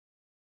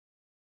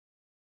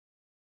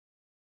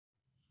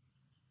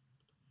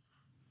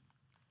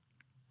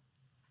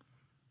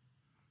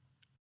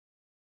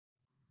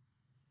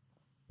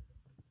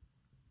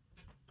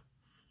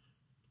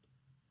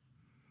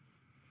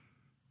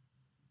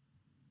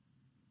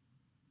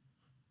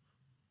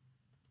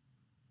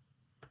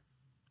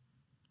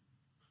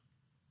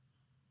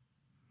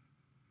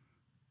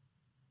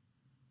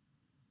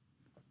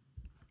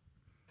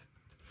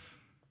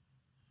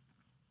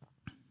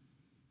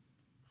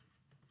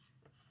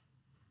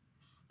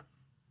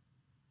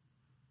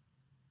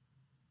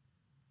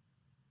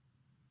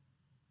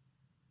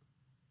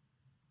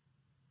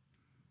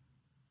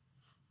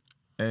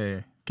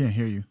Hey, can't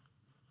hear you.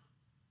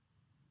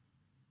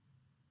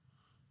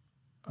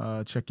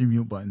 Check your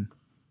mute button.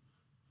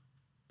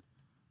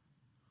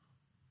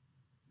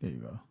 There you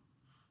go.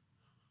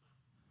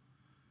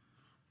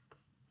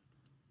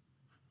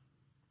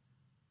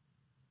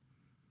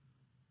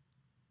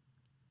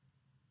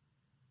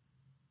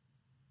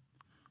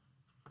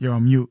 You're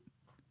on mute.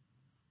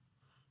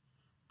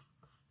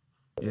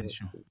 Yeah,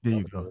 sure. There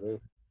you go.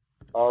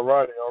 All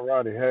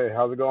righty. Hey,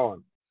 how's it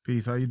going?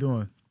 Peace. How you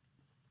doing?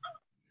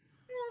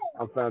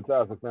 I'm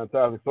fantastic,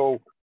 fantastic.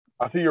 So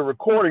I see you're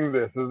recording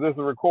this. Is this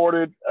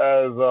recorded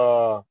as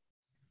a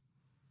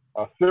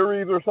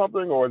series or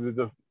something, or is it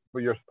just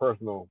for your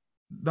personal?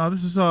 No,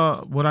 this is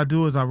what I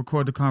do is I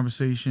record the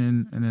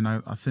conversation and then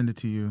I send it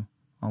to you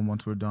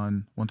once we're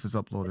done, once it's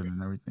uploaded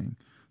and everything,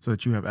 so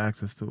that you have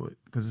access to it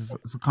because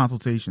it's a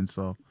consultation.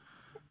 So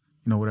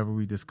whatever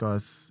we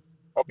discuss,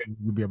 Okay,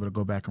 you'll be able to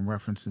go back and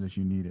reference it if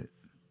you need it.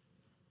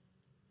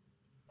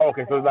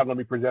 okay. So it's not going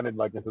to be presented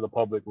like into the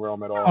public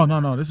realm at Oh all.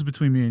 no, this is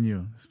between me and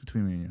you. It's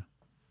between me and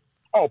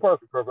Oh,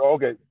 perfect, perfect.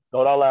 Okay,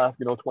 thought I'll ask.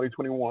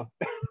 2021.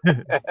 you.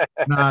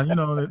 Nah,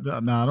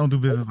 nah, I don't do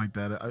business like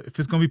that. If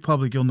it's gonna be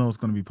public, you'll know it's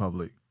gonna be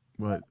public.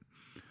 But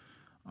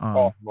um,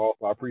 Awesome,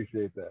 awesome. I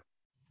appreciate that,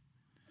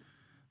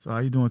 so how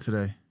you doing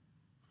today?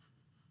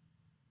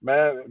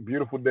 man.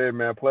 Beautiful day,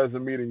 man. Pleasure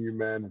meeting you,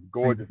 man. It's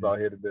Thank gorgeous you. out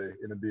here today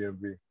in the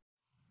DMV.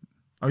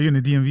 Are you in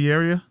the DMV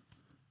area?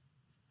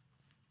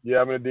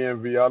 Yeah, I'm in the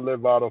DMV. I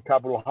live out of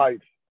Capitol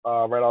Heights,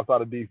 right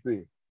outside of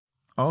DC.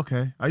 Oh,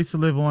 okay. I used to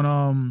live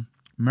on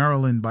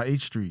Maryland by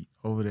 8th Street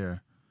over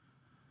there.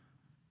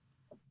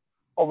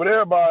 Over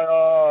there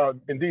by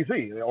in DC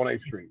on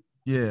 8th Street.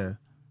 Yeah,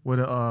 where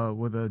the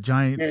Yeah,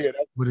 giant yeah, that's,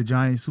 where the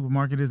giant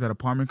supermarket is, that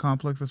apartment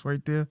complex that's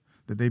right there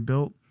that they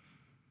built.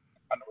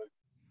 I know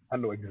I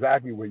know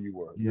exactly where you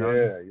were. Yeah, Yeah,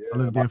 I yeah.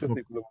 lived My there sister for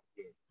used to live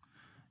there.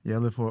 yeah, I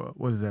lived for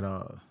what is that?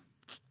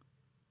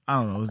 I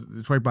don't know.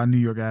 It's right by New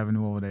York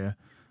Avenue over there.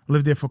 I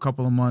lived there for a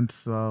couple of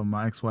months.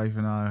 My ex-wife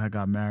and I had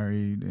got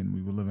married, and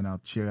we were living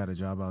out. She got a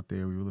job out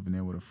there. We were living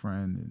there with a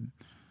friend, and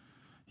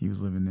he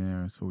was living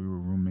there, so we were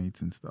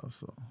roommates and stuff.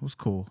 So it was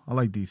cool. I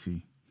like DC.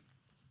 It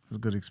was a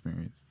good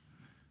experience.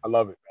 I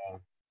love it, man.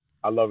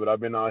 I love it. I've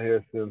been out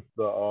here since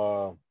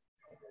the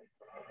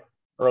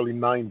early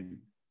 '90s.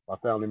 My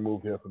family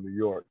moved here from New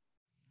York,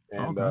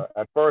 and Okay.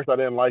 at first I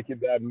didn't like it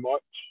that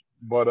much,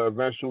 but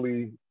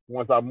eventually,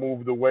 once I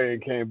moved away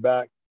and came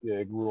back, yeah,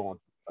 it grew on.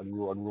 I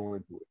grew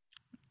into it.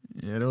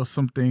 Yeah, there was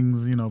some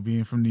things,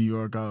 being from New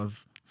York, I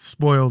was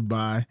spoiled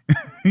by.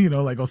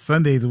 Like on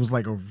Sundays, it was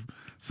like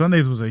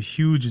Sundays was a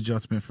huge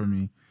adjustment for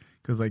me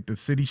because like the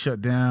city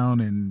shut down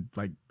and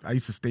like I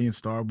used to stay in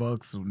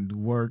Starbucks and do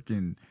work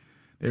and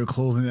they were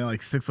closing at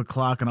like 6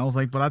 o'clock and I was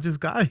like, but I just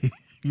got here.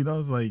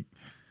 It's like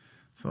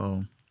so.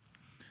 All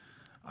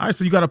right,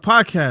 so you got a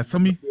podcast. Tell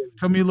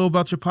me a little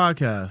about your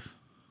podcast.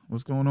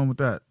 What's going on with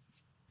that?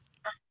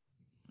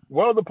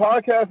 Well, the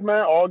podcast,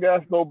 man, All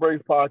Gas No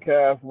Brakes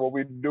podcast. What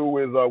we do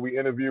is we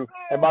interview.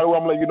 And by the way,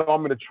 I'm gonna let you know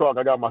I'm in the truck.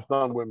 I got my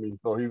son with me,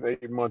 so he's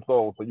 8 months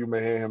old. So you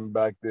may hear him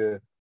back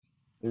there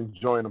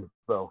enjoying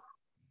himself.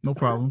 No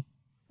problem.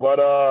 But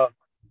uh,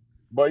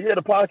 but yeah,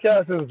 the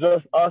podcast is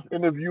just us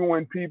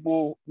interviewing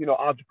people,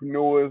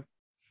 entrepreneurs,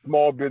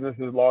 small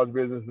businesses, large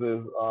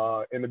businesses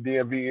in the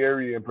DMV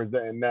area, and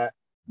presenting that,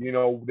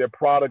 their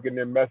product and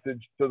their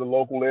message to the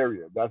local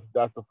area. That's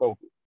the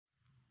focus.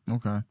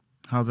 Okay.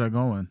 How's that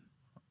going?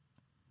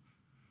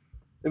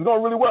 It's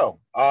going really well.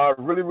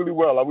 Really, really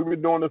well. We've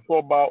been doing this for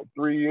about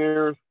 3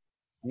 years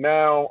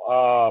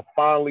now.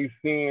 Finally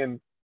seeing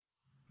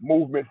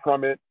movement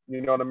from it.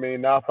 You know what I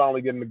mean? Now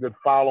finally getting a good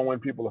following.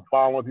 People are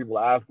following. People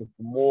are asking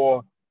for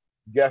more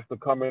guests to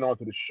come in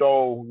onto the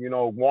show.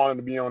 Wanting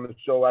to be on the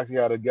show. Actually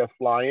had a guest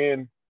fly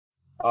in.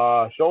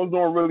 Show's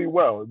doing really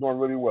well. It's doing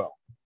really well.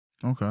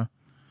 Okay.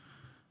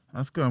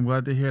 That's good. I'm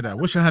glad to hear that.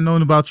 Wish I had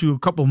known about you a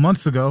couple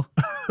months ago.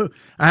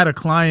 I had a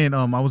client.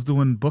 I was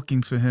doing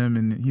bookings for him,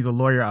 and he's a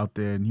lawyer out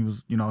there. And he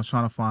was, I was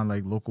trying to find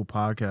like local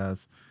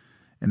podcasts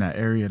in that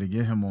area to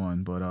get him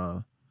on.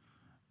 But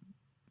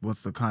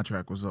once the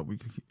contract was up,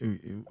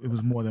 it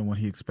was more than what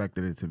he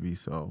expected it to be.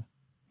 So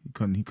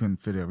he couldn't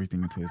fit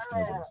everything into his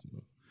schedule.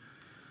 So,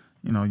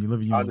 you live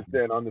and you I learn.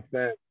 understand. I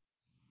understand.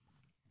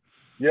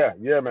 Yeah,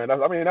 yeah, man.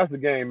 That's the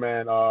game,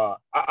 man. I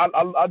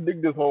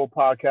dig this whole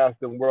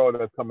podcasting world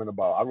that's coming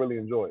about. I really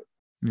enjoy it.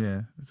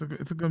 Yeah, it's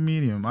a good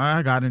medium.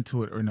 I got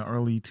into it in the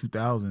early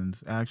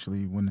 2000s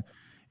actually when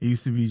it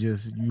used to be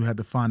just you had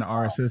to find the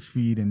RSS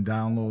feed and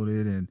download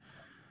it and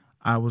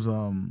I was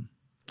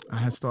I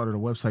had started a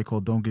website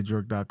called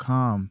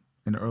don'tgetjerk.com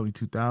in the early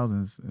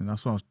 2000s and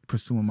that's when I was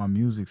pursuing my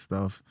music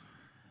stuff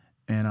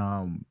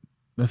and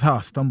that's how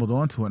I stumbled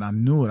onto it. And I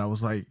knew it. I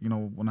was like,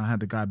 when I had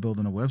the guy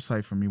building a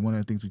website for me, one of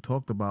the things we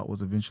talked about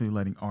was eventually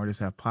letting artists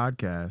have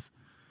podcasts.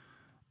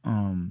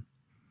 Um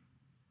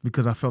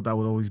because I felt that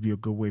would always be a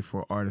good way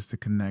for artists to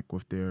connect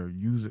with their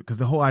user. Because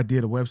the whole idea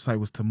of the website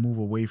was to move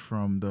away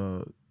from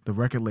the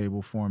record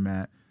label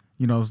format.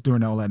 It was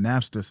during all that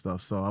Napster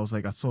stuff. So I was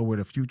like, I saw where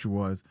the future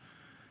was,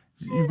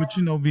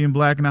 But being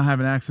black and not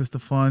having access to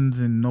funds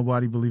and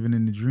nobody believing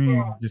in the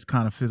dream just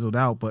kind of fizzled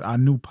out. But I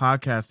knew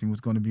podcasting was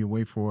going to be a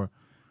way for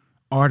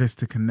artists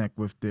to connect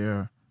with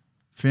their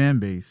fan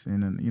base,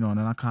 and then and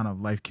then I kind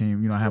of life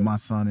came. I had my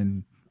son,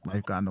 and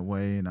life got in the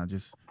way, and I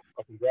just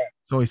Congrats.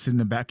 it's always sitting in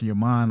the back of your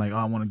mind like, oh,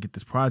 I want to get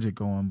this project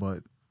going, but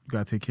you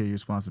got to take care of your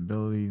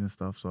responsibilities and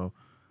stuff. So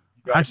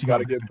I You actually got got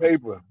to back get into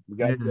paper. You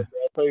got yeah. to get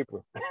that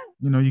paper.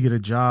 You get a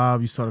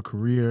job, you start a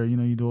career,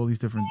 you do all these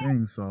different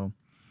things. So,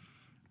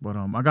 but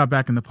I got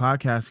back into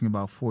podcasting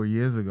about 4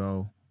 years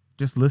ago,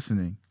 just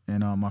listening.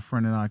 And my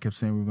friend and I kept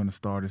saying we were going to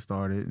start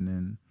it, and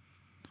then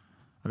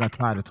I got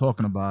tired of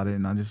talking about it,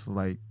 and I just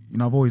like,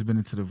 I've always been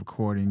into the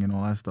recording and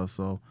all that stuff.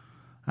 So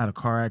I had a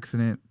car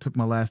accident, took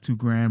my last 2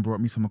 grand,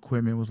 brought me some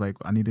equipment. Was like,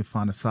 I need to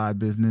find a side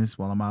business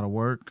while I'm out of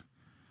work,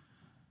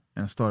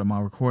 and I started my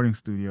recording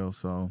studio.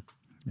 So,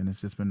 and it's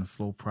just been a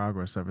slow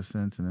progress ever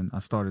since. And then I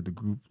started the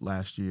group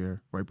last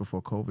year, right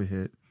before COVID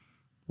hit.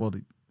 Well,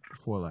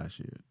 before last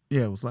year.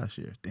 Yeah, it was last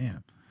year.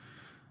 Damn,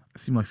 it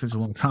seemed like such a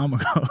long time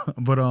ago.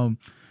 But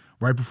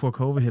right before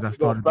COVID hit, I You go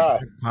started the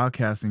fast.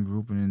 podcasting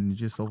group, and then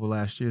just over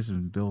last year, it's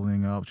been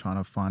building up, trying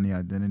to find the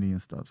identity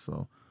and stuff.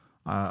 So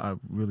I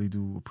really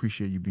do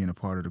appreciate you being a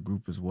part of the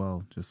group as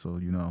well. Just so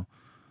you know,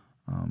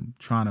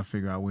 trying to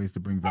figure out ways to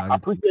bring I value to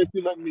appreciate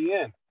people. you letting me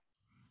in.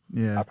 I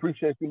Yeah.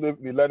 appreciate you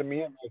letting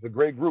me in. It's a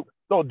great group.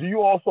 So, do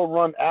you also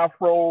run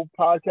Afro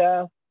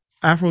podcast?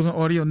 Afros and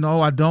audio. No,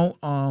 I don't.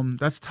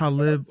 That's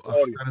Talib. I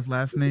Audio. forgot his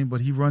last name,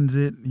 but he runs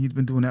it. He's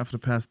been doing that for the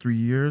past 3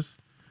 years.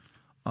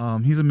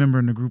 He's a member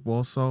in the group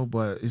also,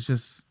 but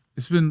it's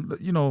been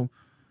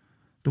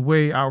the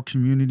way our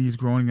community is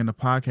growing in the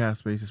podcast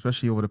space,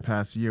 especially over the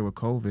past year with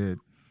COVID.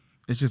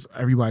 It's just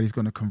everybody's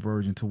going to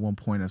converge into one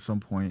point at some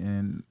point,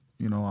 and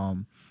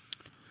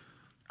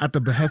at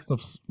the behest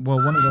of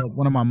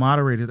one of my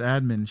moderators,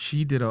 admin,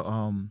 she did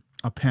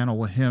a panel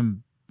with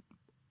him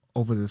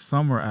over the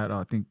summer at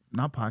I think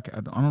not podcast.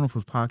 I don't know if it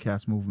was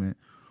Podcast Movement.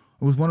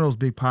 It was one of those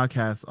big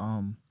podcast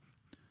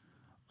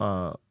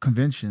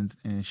conventions,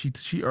 and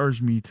she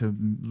urged me to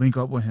link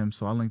up with him,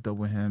 so I linked up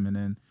with him, and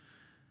then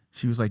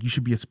she was like, "You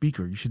should be a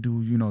speaker. You should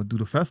do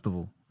the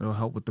festival. It'll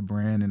help with the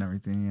brand and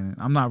everything." And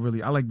I'm not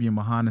really. I like being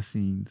behind the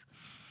scenes.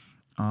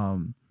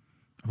 Um,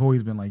 I've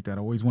always been like that.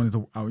 I always wanted to.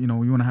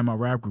 When I had my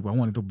rap group, I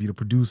wanted to be the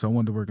producer. I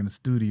wanted to work in the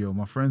studio.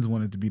 My friends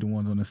wanted to be the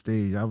ones on the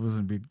stage. I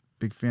wasn't a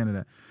big fan of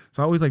that.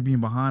 So I always like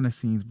being behind the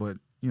scenes. But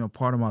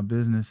part of my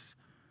business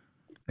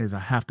is I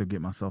have to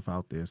get myself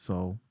out there.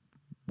 So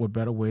what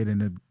better way than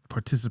to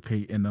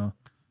participate in a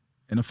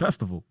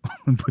festival?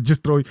 But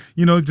just throw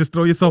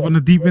yourself in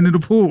the deep end of the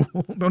pool.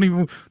 don't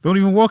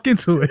even walk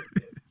into it.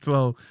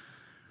 So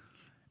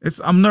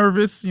I'm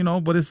nervous,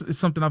 but it's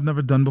something I've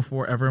never done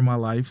before ever in my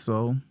life.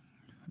 So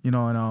and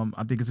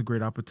I think it's a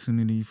great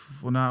opportunity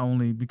for not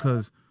only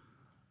because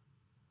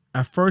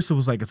at first it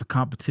was like it's a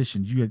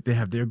competition. They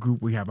have their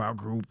group, we have our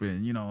group,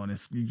 and and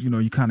it's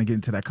you kind of get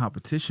into that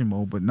competition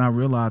mode, but not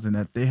realizing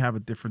that they have a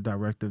different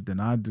directive than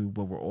I do,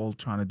 but we're all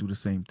trying to do the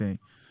same thing.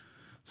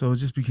 So it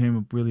just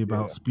became really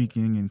about Yeah.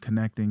 speaking and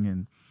connecting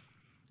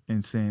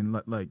and saying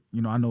like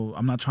I know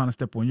I'm not trying to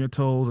step on your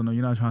toes. I know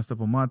you're not trying to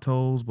step on my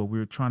toes, but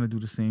we're trying to do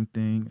the same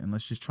thing, and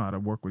let's just try to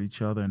work with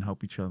each other and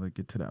help each other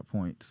get to that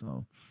point.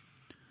 So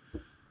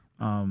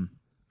um,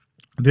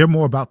 they're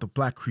more about the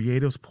black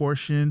creatives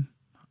portion.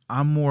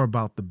 I'm more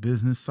about the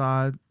business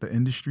side, the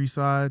industry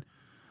side.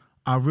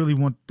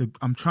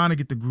 I'm trying to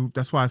get the group.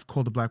 That's why it's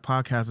called the Black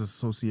Podcasters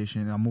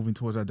Association. And I'm moving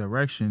towards that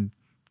direction.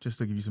 Just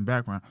to give you some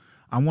background,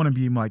 I want to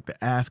be like the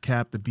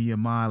ASCAP, the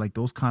BMI, like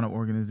those kind of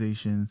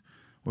organizations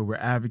where we're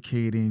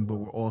advocating, but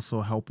we're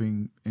also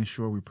helping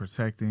ensure we're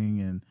protecting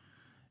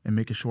and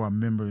making sure our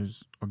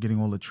members are getting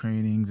all the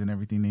trainings and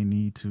everything they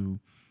need to,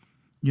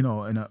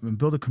 and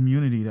build a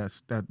community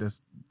that's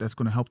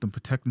going to help them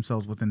protect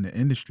themselves within the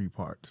industry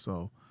part.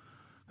 So,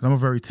 because I'm a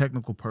very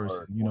technical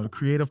person, Word. the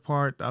creative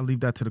part, I leave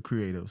that to the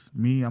creatives.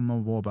 Me, I'm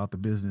more about the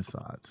business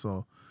side.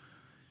 So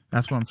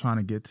that's what I'm trying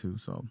to get to.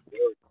 So,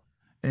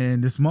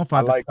 and this month I I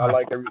had to like I fly.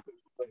 like everything.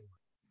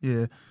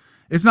 Yeah,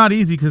 it's not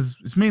easy because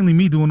it's mainly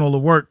me doing all the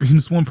work.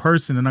 Just one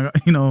person, and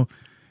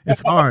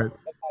it's hard.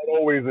 It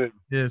always is.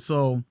 Yeah,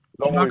 so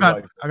It's I always got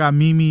like I got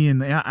Mimi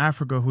and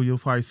Africa, who you'll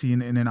probably see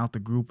in and out the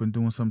group and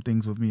doing some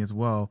things with me as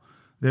well.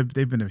 They've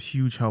been a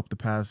huge help the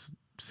past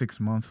 6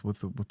 months with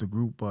the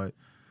group, but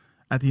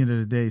at the end of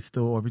the day,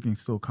 still everything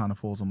still kind of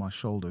falls on my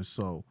shoulders.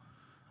 So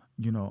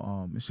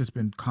it's just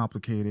been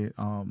complicated.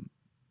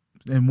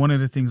 And one of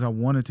the things I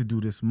wanted to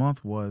do this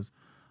month was,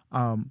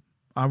 um,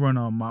 I run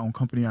my own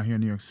company out here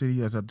in New York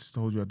City. As I just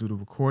told you, I do the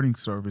recording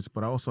service,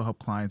 but I also help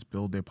clients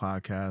build their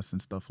podcasts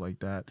and stuff like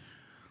that.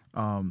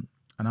 Um,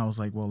 and I was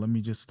like, well, let me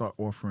just start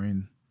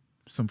offering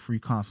some free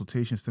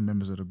consultations to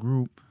members of the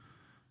group,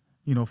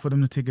 for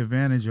them to take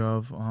advantage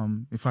of.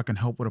 If I can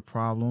help with a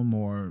problem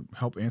or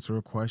help answer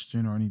a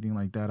question or anything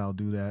like that, I'll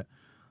do that.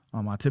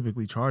 I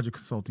typically charge a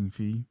consulting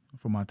fee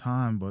for my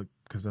time, but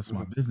because that's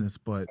my mhm, business.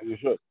 But you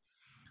should.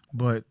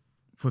 but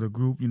for the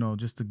group,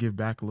 just to give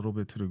back a little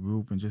bit to the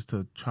group and just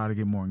to try to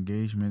get more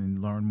engagement and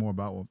learn more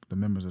about the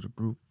members of the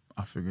group,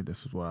 I figured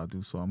this is what I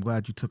do. So I'm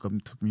glad you took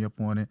me up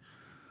on it.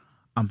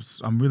 I'm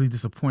really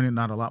disappointed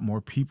not a lot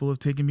more people have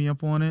taken me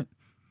up on it.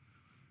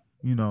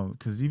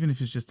 Because even if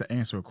it's just to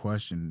answer a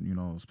question,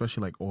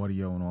 especially like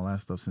audio and all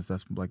that stuff, since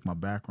that's like my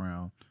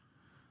background,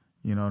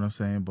 you know what I'm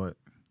saying? But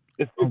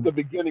It's the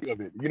beginning of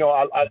it. You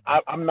know,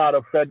 I'm not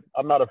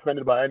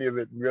offended by any of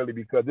it really,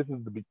 because this is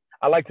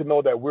I like to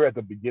know that we're at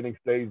the beginning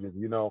stages.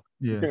 You know,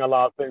 you're yeah. seeing a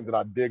lot of things that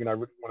I dig and I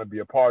really want to be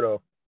a part of.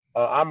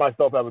 I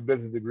myself have a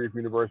business degree from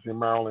University of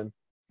Maryland.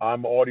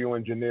 I'm an audio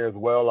engineer as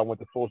well. I went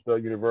to Full Sail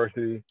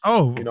University. You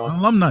Oh, know,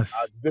 alumnus.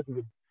 this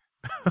is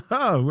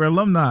Oh, we're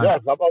alumni.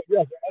 yes,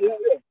 yes, yeah.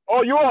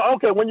 Oh, you are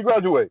okay. When you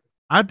graduate?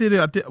 I did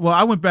it. Well,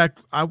 I went back.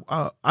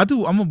 I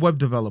do. I'm a web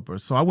developer,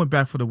 so I went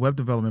back for the web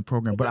development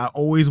program. But Okay. I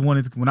always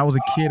wanted to. When I was a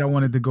kid, I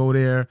wanted to go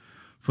there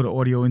for the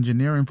audio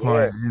engineering Yeah,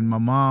 part. And my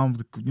mom,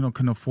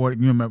 couldn't afford it.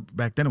 You know,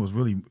 back then it was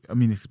really, I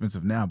mean,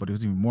 expensive now, but it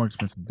was even more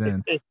expensive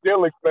then. it's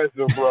still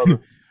expensive, brother.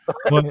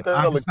 But It's I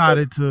still expensive.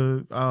 decided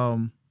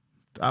to.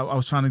 I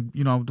was trying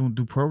to,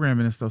 do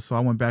programming and stuff. So I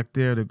went back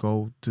there to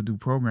go to do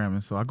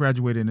programming. So I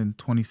graduated in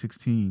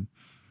 2016.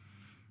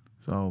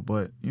 So,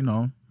 but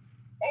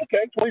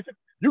Okay, 26.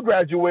 You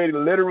graduated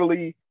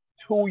literally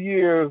 2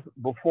 years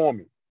before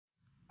me.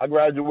 I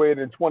graduated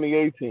in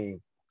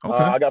 2018. okay,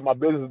 I got my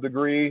business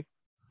degree.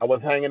 I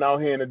was hanging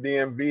out here in the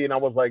DMV, and I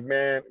was like,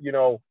 man,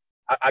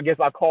 I guess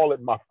I call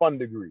it my fun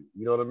degree.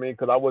 You know what I mean?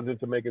 Because I was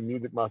into making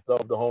music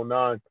myself, the whole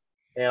nine,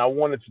 and I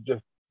wanted to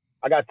just.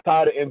 I got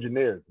tired of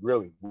engineers,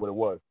 really, what it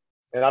was,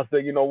 and I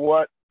said, you know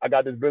what? I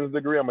got this business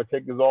degree. I'm gonna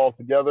take this all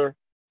together,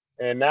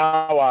 and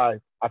now I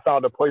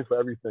found a place for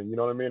everything. You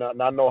know what I mean?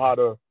 I know how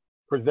to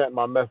present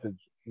my message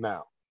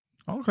now,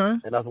 okay.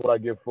 and that's what I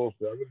give full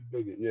to. I really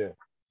dig it. Yeah.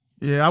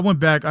 Yeah, I went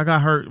back. I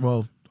got hurt.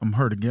 Well, I'm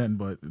hurt again,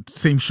 but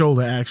same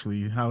shoulder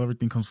actually. How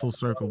everything comes full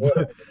circle.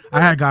 But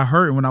I had got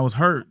hurt, and when I was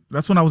hurt,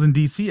 that's when I was in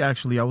DC.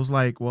 Actually, I was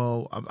like,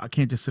 well, I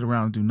can't just sit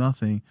around and do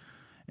nothing.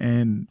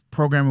 And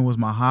programming was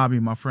my hobby.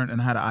 My friend and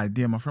I had an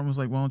idea. My friend was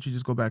like, why don't you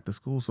just go back to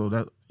school? So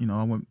that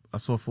I went. I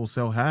saw Full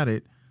Sail had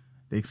it.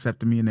 They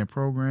accepted me in their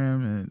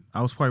program, and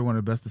I was probably one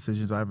of the best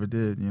decisions I ever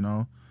did.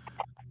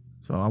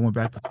 So I went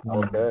back to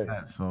school and did Okay.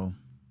 that. So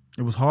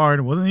it was hard.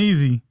 It wasn't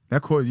easy.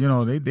 That course,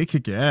 they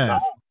kick your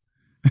ass.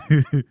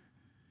 Now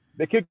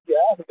they kick your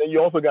ass, and then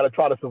you also got to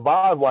try to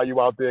survive while you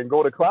out there and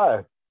go to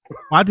class.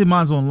 I did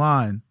mine's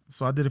online,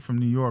 so I did it from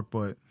New York.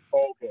 But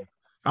Okay.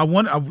 I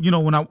want,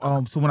 when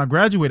I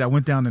graduated, I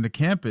went down to the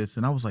campus,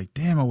 and I was like,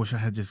 damn, I wish I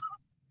had just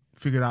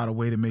figured out a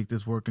way to make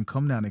this work and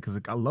come down there because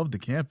I love the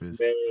campus.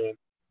 Man,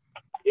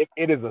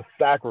 it is a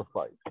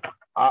sacrifice.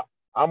 I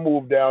I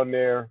moved down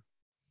there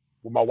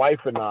with my wife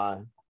and I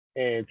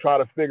and try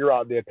to figure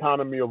out the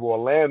economy of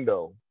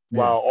Orlando Yeah.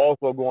 while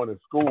also going to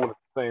school at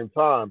the same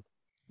time.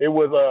 It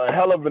was a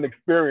hell of an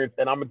experience,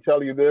 and I'm gonna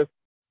tell you this,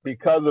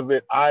 because of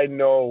it, I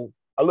know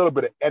a little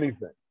bit of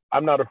anything.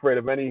 I'm not afraid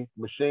of any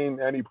machine,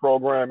 any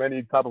program,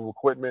 any type of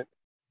equipment.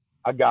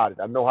 I got it.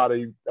 I know how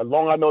to, as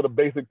long as I know the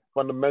basic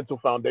fundamental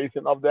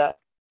foundation of that,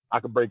 I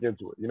can break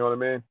into it. You know what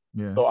I mean?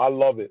 Yeah. So I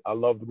love it. I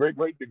love the great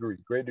degree,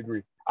 great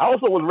degree. I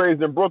also was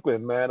raised in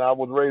Brooklyn, man. I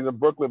was raised in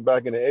Brooklyn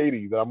back in the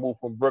 '80s. I moved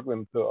from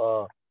Brooklyn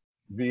to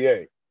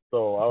VA,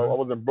 so I Okay.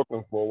 was in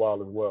Brooklyn for a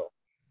while as well.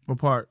 What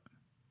part?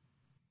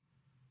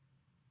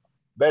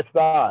 Bed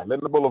Stuy,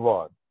 Linda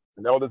Boulevard,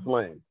 and Elders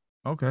Lane,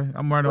 Okay,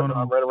 I'm right on.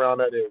 right around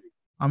that area.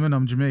 I'm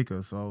in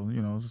Jamaica, so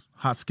it's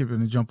hot skipping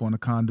to jump on the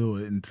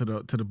conduit and to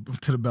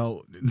the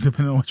belt,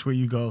 depending on which way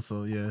you go.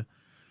 So yeah.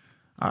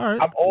 All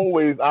right. I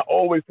always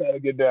try to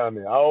get down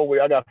there.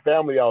 I got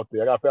family out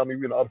there. I got family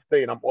even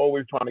upstate. And I'm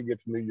always trying to get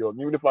to New York.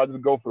 Even if I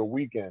just go for the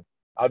weekend,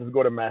 I just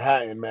go to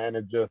Manhattan, man,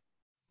 and just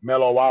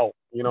mellow out.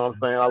 You know what I'm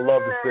saying? I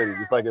love the city.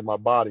 It's like in my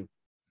body.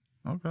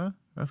 Okay,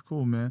 that's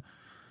cool, man.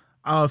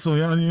 So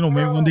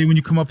maybe one day when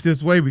you come up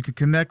this way, we could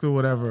connect or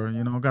whatever.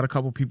 I got a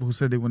couple people who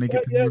said that when they Yeah,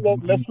 get to New yeah. York,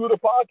 Let's shoot a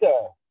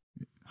podcast.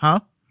 huh?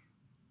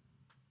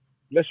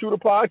 Let's shoot a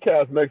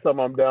podcast next time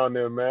I'm down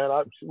there, man.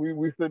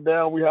 We sit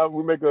down. We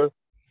make a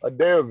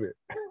day of it.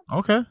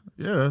 Okay,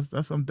 yeah,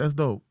 that's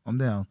dope. I'm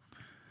down.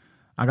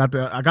 I got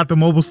the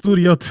mobile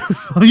studio too,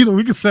 so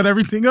we can set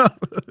everything up,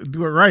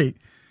 do it right.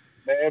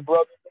 Man,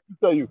 brother, let me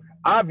tell you,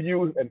 I've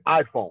used an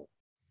iPhone.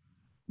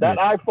 Yeah.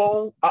 That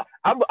iPhone,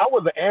 I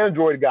was an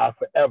Android guy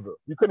forever.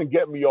 You couldn't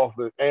get me off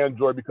the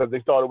Android because they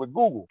started with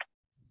Google.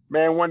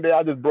 Man, one day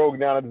I just broke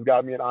down. I just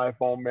got me an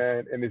iPhone,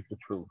 man, and it's the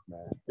truth,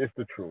 man. It's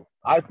the truth.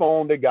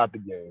 iPhone, they got the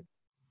game.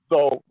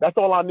 So that's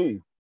all I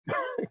need.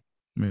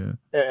 Yeah.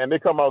 And they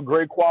come out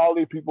great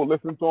quality. People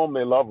listen to them.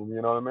 They love them.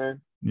 You know what I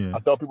mean? Yeah. I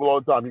tell people all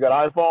the time, you got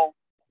an iPhone,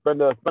 spend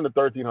the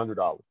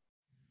 $1,300.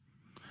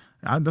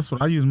 That's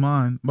what I use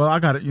mine. Well, I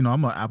got it.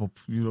 I'm an Apple.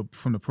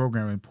 From the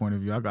programming point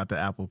of view, I got the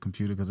Apple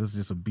computer because it's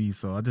just a beast.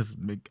 So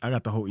I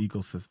got the whole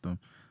ecosystem.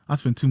 I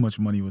spend too much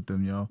money with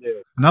them, yo, Yeah.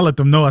 and I let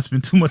them know I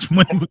spend too much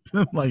money with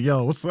them. Like,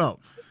 yo, what's up?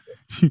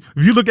 If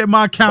you look at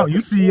my account,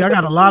 you see I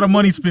got a lot of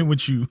money spent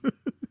with you.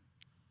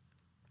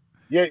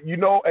 Yeah,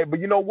 but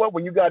you know what?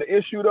 When you got an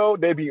issue though,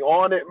 they be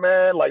on it,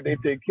 man. Like they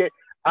take care.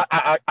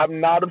 I'm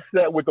not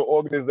upset with the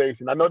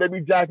organization. I know they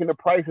be jacking the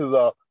prices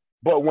up,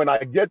 But when I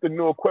get the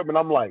new equipment,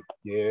 I'm like,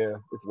 yeah,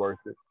 it's worth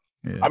it.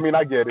 Yeah. I mean,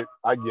 I get it.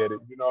 I get it.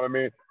 You know what I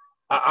mean?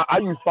 I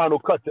use Final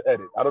Cut to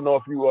edit. I don't know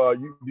if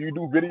you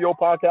do video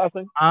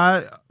podcasting.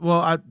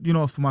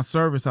 For my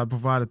service I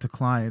provide it to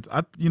clients.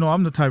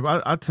 I'm the type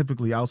I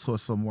typically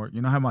outsource some work.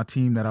 I have my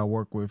team that I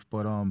work with,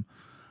 but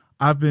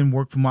I've been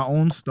working for my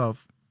own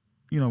stuff.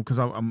 Because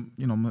I'm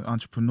an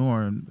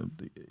entrepreneur, and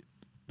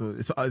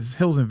it's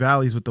hills and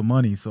valleys with the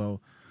money.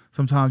 So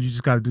sometimes you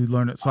just got to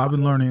learn it. So I've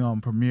been learning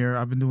on Premiere.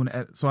 I've been doing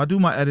so I do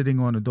my editing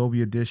on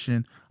Adobe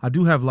Audition. I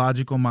do have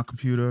Logic on my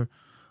computer.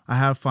 I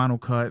have Final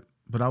Cut,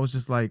 but I was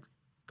just like,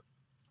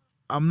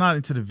 I'm not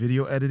into the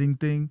video editing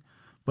thing,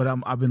 but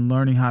I've been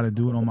learning how to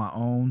do it on my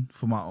own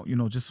for my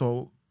own, just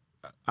so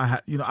I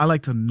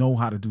like to know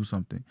how to do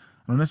something.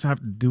 I don't necessarily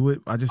have to do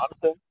it. I just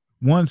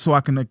one so I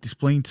can like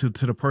explain to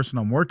the person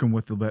I'm working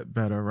with a bit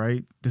better,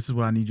 right? This is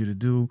what I need you to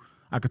do.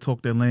 I could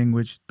talk their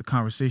language. The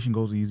conversation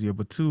goes easier.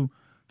 But two,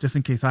 just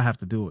in case I have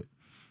to do it,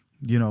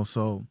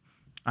 So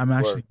I'm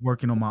actually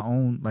working on my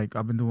own. Like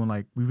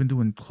we've been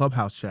doing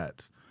Clubhouse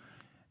chats,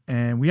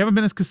 and we haven't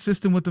been as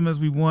consistent with them as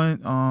we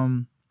want.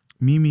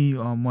 Mimi,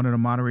 one of the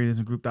moderators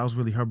in the group, that was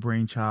really her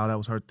brainchild. That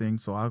was her thing.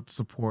 So I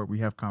support. We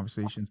have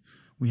conversations.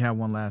 We had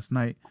one last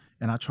night,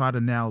 and I try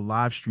to now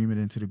live stream it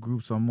into the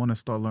group. So I'm going to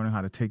start learning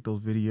how to take those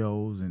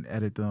videos and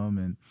edit them,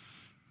 and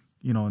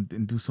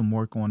and do some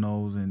work on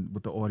those and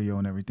with the audio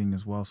and everything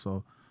as well.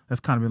 So that's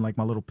kind of been like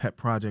my little pet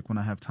project. When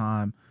I have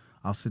time,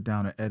 I'll sit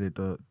down and edit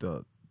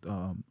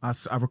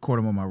I record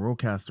them on my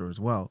Rodecaster as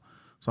well.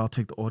 So I'll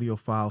take the audio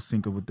file,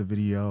 sync it with the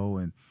video,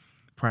 and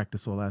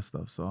practice all that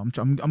stuff. So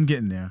I'm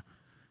getting there.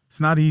 It's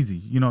not easy.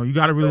 You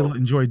got to really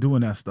enjoy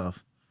doing that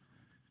stuff.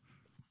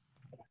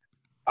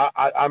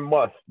 I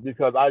must,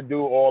 because I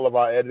do all of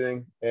our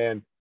editing,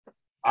 and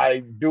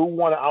I do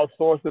want to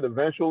outsource it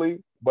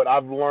eventually, but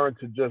I've learned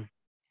to just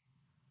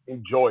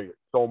enjoy it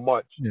so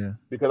much. Yeah.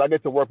 Because I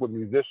get to work with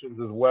musicians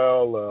as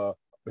well,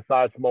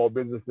 besides small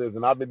businesses,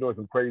 and I've been doing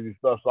some crazy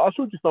stuff. So I'll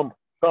shoot you some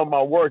of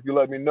my work. You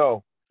let me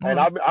know. And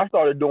I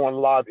started doing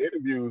live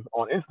interviews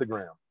on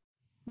Instagram,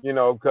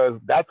 because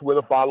that's where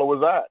the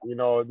followers at,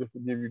 just to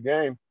give you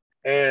game.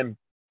 And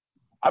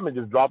I've been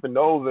just dropping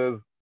those as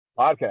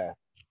podcasts.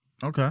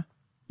 Okay.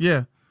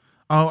 Yeah.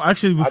 Oh,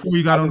 actually, before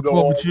you got on the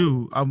call with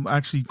you, I'm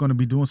actually going to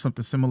be doing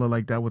something similar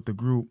like that with the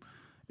group,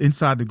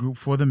 inside the group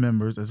for the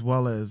members, as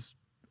well as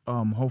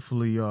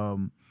hopefully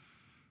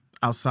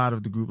outside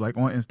of the group, like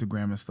on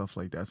Instagram and stuff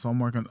like that. So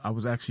I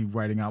was actually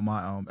writing out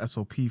my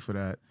SOP for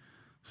that,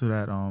 so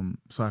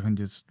I can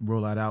just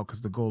roll that out,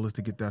 because the goal is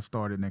to get that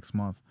started next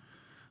month.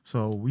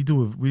 So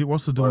we're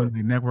also doing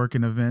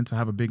networking events. I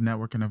have a big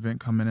networking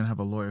event coming in. I have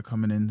a lawyer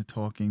coming in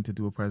to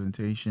do a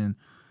presentation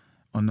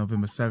on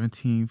November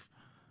 17th.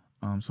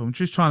 So I'm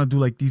just trying to do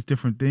like these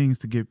different things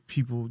to get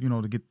people,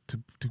 to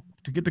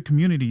get the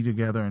community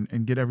together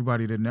and get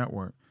everybody to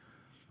network.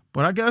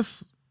 But I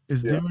guess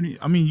there any?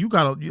 I mean, you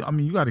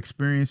got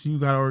experience, and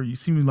you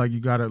seem like you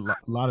got a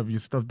lot of your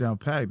stuff down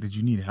packed. Did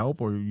you need help,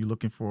 or are you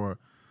looking for,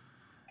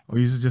 or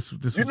you just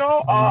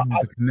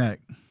to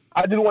connect?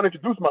 I just want to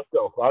introduce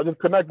myself. I just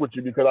connect with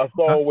you because I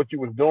saw what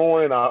you was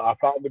doing. I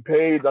found the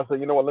page. I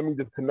said, let me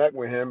just connect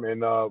with him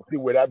and see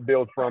where that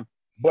builds from.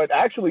 But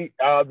actually,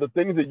 the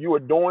things that you are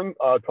doing,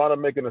 trying to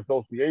make an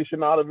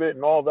association out of it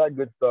and all that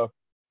good stuff,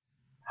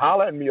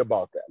 holler at me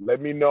about that.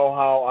 Let me know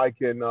how I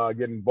can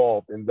get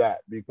involved in that,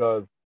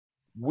 because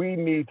we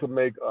need to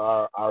make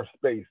our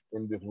space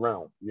in this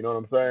realm. You know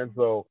what I'm saying?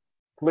 So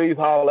please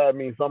holler at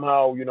me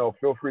somehow.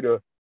 Feel free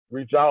to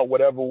reach out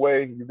whatever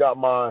way. You got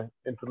my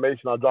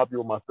information. I'll drop you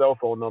with my cell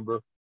phone number,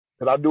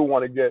 because I do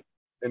want to get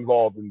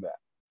involved in that.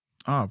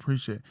 I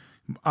appreciate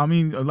it. I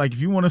mean, like, if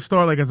you want to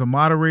start like as a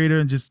moderator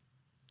and just,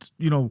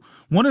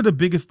 one of the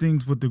biggest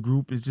things with the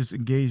group is just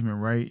engagement,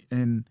 right?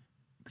 And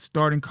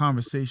starting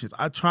conversations.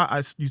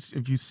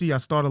 If you see, I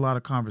start a lot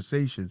of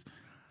conversations,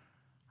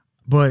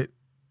 but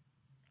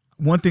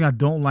one thing I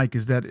don't like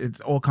is that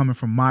it's all coming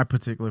from my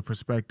particular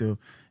perspective,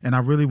 and I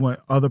really want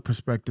other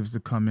perspectives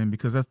to come in,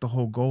 because that's the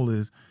whole goal.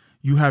 Is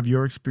you have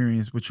your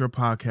experience with your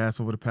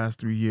podcast over the past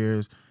 3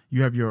 years.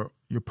 You have your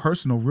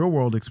personal real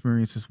world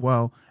experience as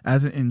well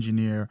as an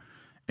engineer,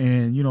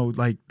 and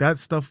like that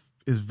stuff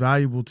is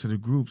valuable to the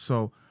group.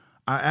 So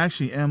I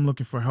actually am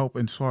looking for help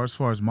as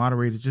far as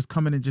moderators, just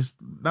coming and just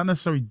not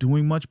necessarily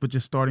doing much, but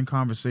just starting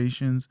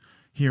conversations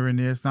here and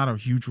there. It's not a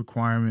huge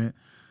requirement.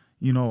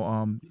 That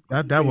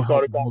will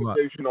help a whole lot.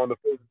 On the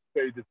Facebook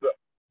page itself.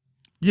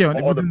 Yeah,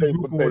 within the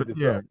Facebook group page itself.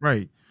 Yeah,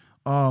 right.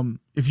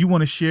 If you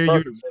want to share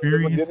your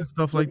experience and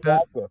stuff like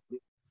that.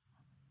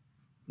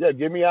 Yeah,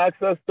 give me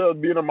access to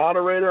being a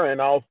moderator,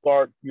 and I'll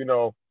start,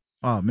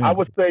 Oh, man. I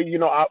would say,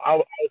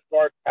 I'll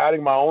start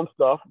adding my own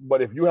stuff.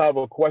 But if you have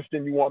a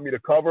question you want me to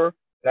cover,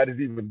 that is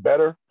even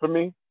better for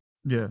me.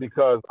 Yeah.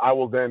 Because I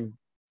will then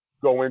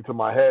go into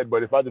my head.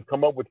 But if I just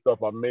come up with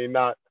stuff, I may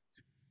not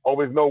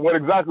always know what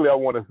exactly I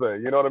want to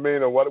say. You know what I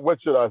mean? Or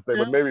what should I say?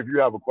 Yeah. But maybe if you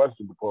have a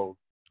question to pose.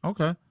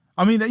 Okay.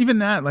 I mean, even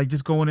that, like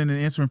just going in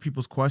and answering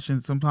people's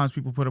questions. Sometimes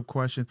people put up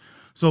questions.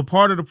 So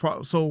part of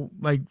just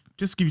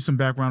to give you some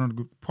background on the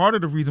group, part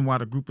of the reason why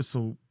the group is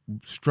so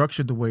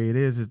structured the way it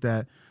is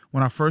that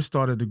when I first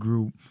started the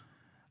group,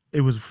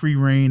 it was free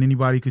reign.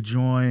 Anybody could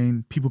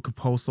join. People could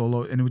post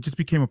solo, and it just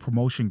became a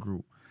promotion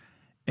group.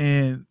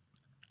 And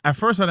at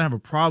first, I didn't have a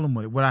problem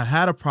with it. What I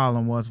had a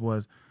problem was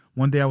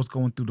one day I was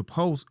going through the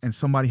post, and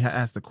somebody had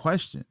asked a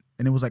question,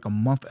 and it was like a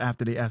month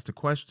after they asked the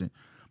question.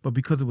 But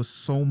because it was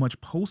so much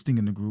posting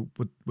in the group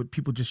with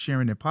people just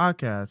sharing their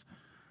podcasts,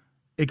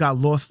 it got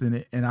lost in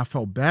it, and I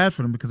felt bad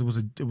for them because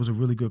it was a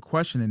really good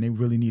question, and they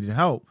really needed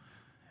help.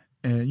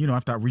 And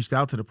after I reached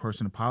out to the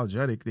person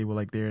apologetic, they were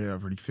like, they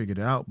already figured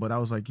it out. But I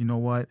was like, you know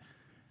what?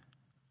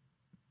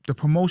 The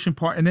promotion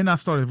part, and then I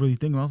started really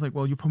thinking. I was like,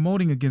 well, you're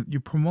promoting against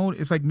you promote.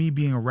 It's like me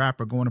being a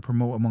rapper going to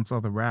promote amongst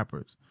other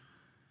rappers.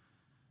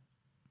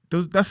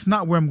 That's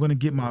not where I'm going to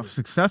get my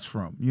success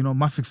from.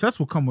 My success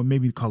will come with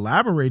maybe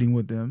collaborating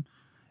with them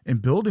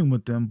and building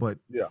with them. But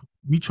Yeah.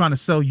 me trying to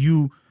sell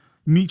you,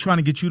 me trying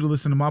to get you to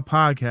listen to my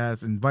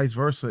podcast and vice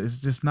versa, it's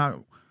just not.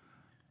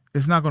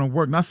 It's not going to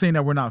work. Not saying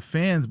that we're not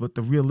fans, but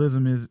the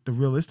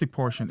realistic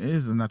portion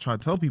is, and I try to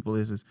tell people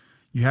is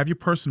you have your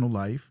personal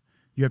life,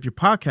 you have your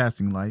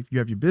podcasting life, you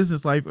have your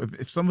business life.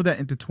 If some of that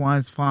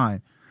intertwines,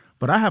 fine.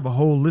 But I have a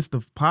whole list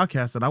of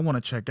podcasts that I want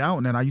to check out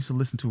and that I used to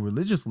listen to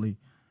religiously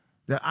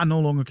that I no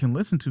longer can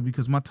listen to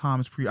because my time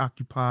is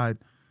preoccupied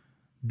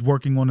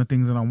working on the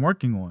things that I'm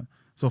working on.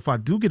 So if I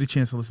do get a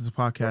chance to listen to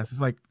podcasts,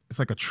 it's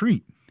like a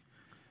treat.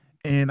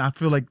 And I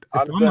feel like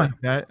I if I'm understand.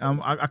 like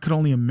that, I could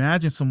only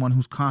imagine someone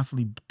who's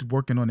constantly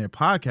working on their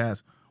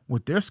podcast,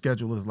 what their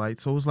schedule is like.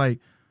 So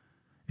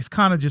it's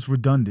kind of just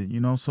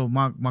redundant. So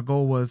my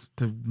goal was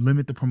to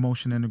limit the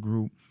promotion in the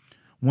group.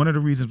 One of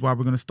the reasons why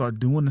we're going to start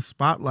doing the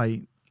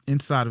spotlight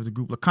inside of the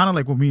group, like, kind of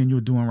like what me and you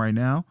are doing right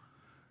now,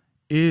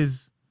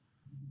 is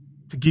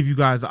to give you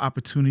guys the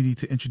opportunity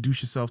to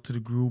introduce yourself to the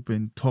group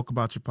and talk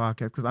about your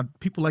podcast, because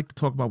people like to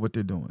talk about what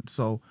they're doing.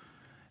 So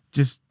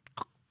just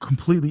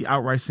completely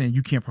outright saying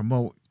you can't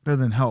promote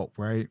doesn't help,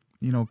 right?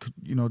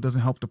 It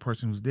doesn't help the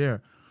person who's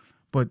there.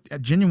 But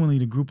genuinely,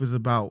 the group is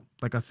about,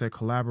 like I said,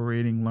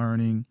 collaborating,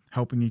 learning,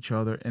 helping each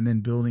other, and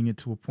then building it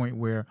to a point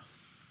where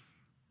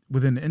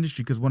within the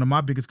industry. Because one of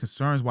my biggest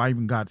concerns why I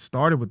even got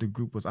started with the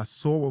group was I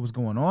saw what was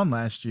going on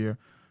last year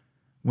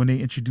when they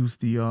introduced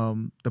the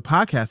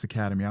podcast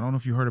academy. I don't know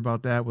if you heard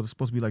about that. It was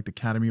supposed to be like the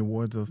Academy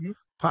Awards of Mhm.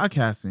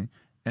 podcasting,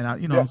 and I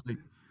Yeah. was like,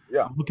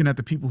 Yeah. I'm looking at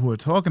the people who are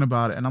talking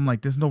about it, and I'm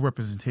like, there's no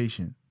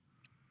representation.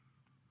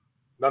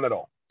 None at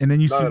all. And then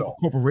you None see at all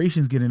the all.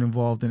 corporations getting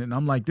involved in it, and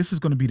I'm like, this is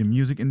going to be the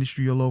music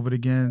industry all over it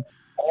again.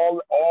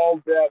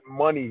 All that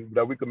money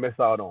that we could miss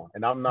out on,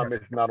 and I'm not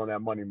Right. missing out on that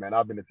money, man.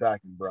 I've been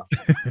attacking, bro.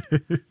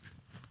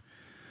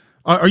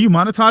 Are you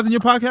monetizing your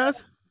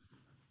podcast?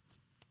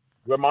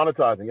 We're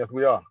monetizing. Yes,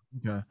 we are.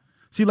 Okay.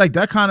 See, like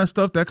that kind of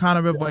stuff, that kind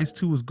of Yeah. advice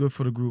too is good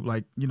for the group.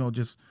 Like,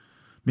 just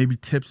maybe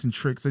tips and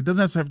tricks. It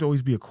doesn't have to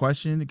always be a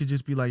question. It could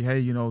just be like,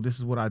 hey, this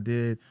is what I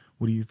did.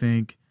 What do you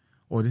think?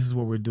 Or this is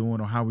what we're doing,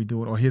 or how we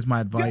do it, or here's my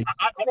Yeah, advice.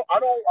 I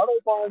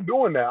don't mind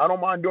doing that. I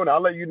don't mind doing that.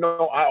 I'll let you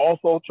know. I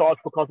also charge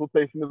for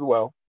consultation as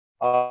well.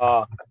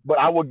 But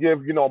I will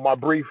give my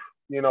brief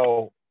you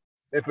know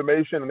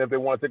information, and if they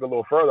want to take a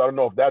little further, I don't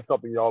know if that's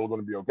something y'all are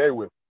going to be okay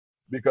with,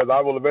 because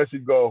I will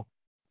eventually go.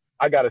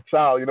 I got a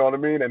child, you know what I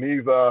mean, and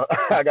he's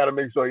I got to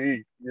make sure he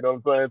eats. You know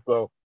what I'm saying?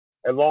 So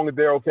as long as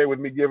they're okay with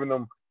me giving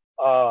them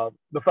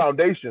the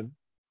foundation,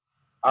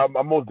 I'm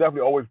most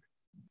definitely always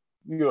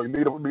you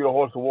lead a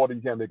horse to water,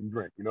 you can't make him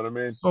drink. You know what I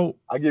mean? So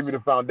I give you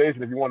the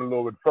foundation. If you want a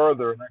little bit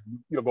further,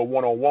 go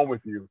one on one with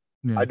you.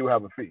 yeah. I do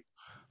have a fee.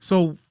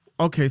 So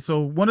okay,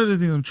 so one of the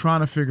things I'm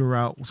trying to figure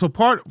out. So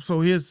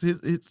here's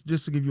it's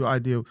just to give you an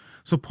idea.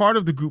 So part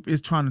of the group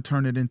is trying to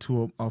turn it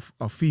into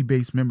a fee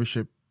based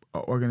membership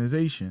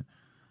organization,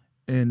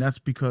 and that's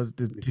because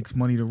it takes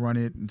money to run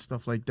it and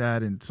stuff like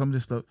that. And some of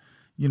this stuff,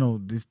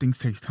 these things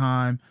takes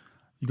time.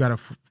 You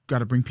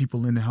gotta bring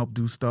people in to help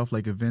do stuff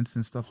like events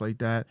and stuff like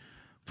that.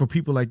 For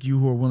people like you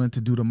who are willing to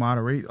do the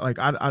moderate, like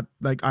I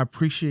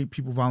appreciate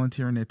people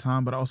volunteering their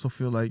time, but I also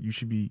feel like you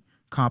should be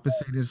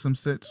compensated in some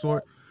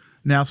sort.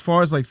 Now, as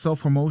far as like self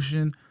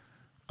promotion,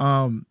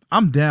 I'm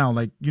down.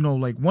 Like,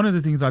 like one of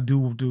the things I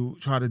do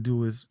try to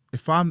do is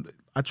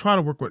I try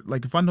to work with,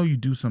 like, if I know you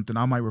do something,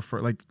 I might refer,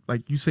 like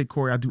you say,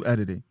 Corey, I do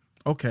editing.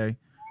 Okay.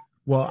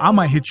 Well, I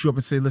might hit you up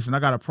and say, listen, I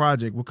got a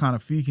project. What kind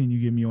of fee can you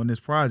give me on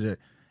this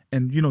project?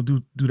 And,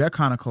 do that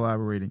kind of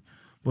collaborating.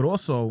 But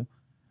also,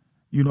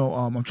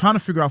 I'm trying to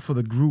figure out for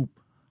the group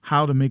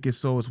how to make it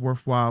so it's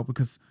worthwhile,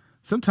 because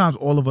sometimes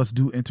all of us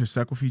do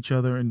intersect with each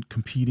other and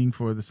competing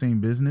for the same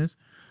business.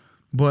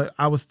 But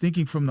I was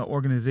thinking from the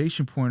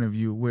organization point of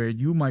view, where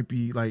you might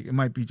be like, it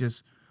might be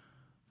just,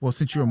 well,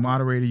 since you're a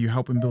moderator, you're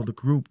helping build a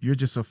group, you're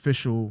just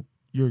official,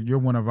 you're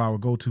one of our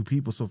go-to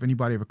people. So if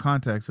anybody ever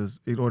contacts us,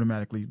 it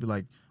automatically be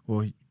like,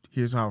 well,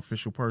 here's our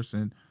official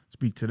person,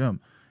 speak to them.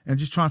 And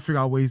just trying to figure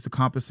out ways to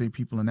compensate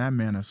people in that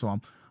manner. So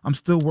I'm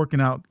still working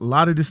out. A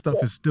lot of this stuff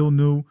is still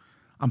new.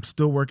 I'm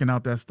still working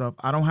out that stuff.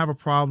 I don't have a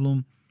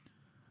problem.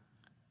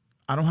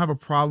 I don't have a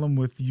problem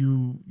with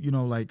you,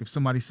 like if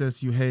somebody says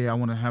to you, hey, I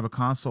want to have a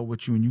consult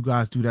with you, and you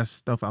guys do that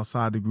stuff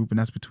outside the group and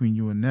that's between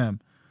you and them,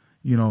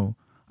 you know,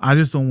 I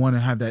just don't want to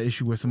have that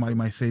issue where somebody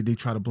might say they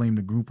try to blame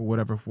the group or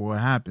whatever for what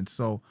happened.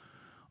 So,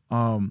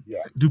 Yeah,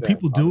 do same.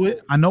 people I do it?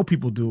 understand. I know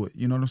people do it.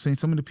 You know what I'm saying?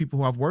 Some of the people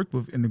who I've worked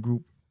with in the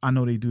group, I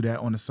know they do that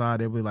on the side.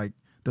 They'll be like,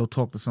 they'll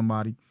talk to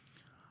somebody.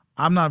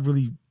 I'm not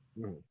really,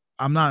 Mhm.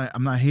 I'm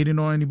not hating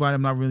on anybody.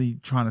 I'm not really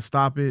trying to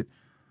stop it,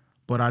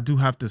 but I do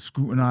have to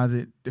scrutinize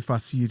it if I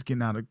see it's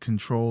getting out of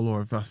control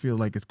or if I feel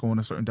like it's going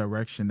a certain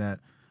direction that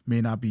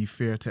may not be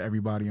fair to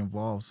everybody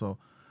involved. So,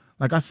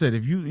 like I said,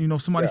 if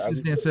somebody Yeah,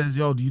 sits there and absolutely. says,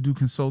 "Yo, do you do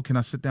consult? Can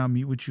I sit down,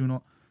 meet with you?" And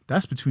all,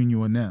 that's between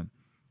you and them.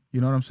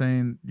 You know what I'm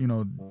saying?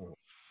 Mhm.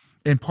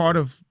 And part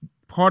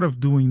of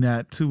doing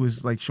that too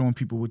is like showing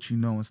people what you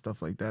know and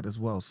stuff like that as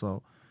well.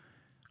 So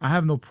I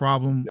have no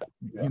problem,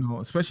 Yeah, yeah.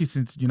 especially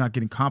since you're not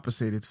getting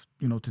compensated,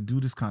 to do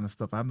this kind of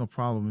stuff. I have no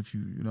problem if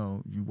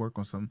you work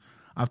on something.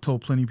 I've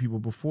told plenty of people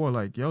before,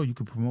 like, yo, you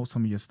could promote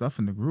some of your stuff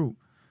in the group.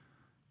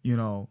 You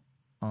know,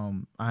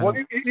 I Well,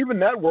 don't. even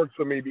that works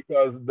for me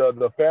because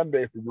the fan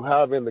base that you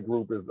have in the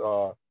group is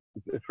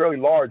it's fairly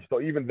large.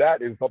 So even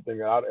that is something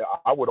that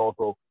I would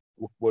also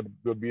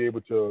would be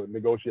able to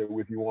negotiate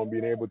with you on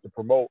being able to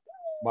promote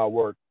my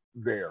work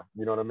there.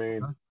 You know what I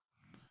mean?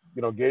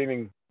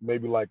 Gaining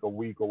maybe like a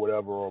week or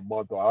whatever or a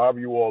month or however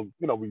you all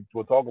we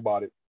will talk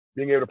about it.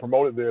 Being able to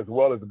promote it there as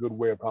well is a good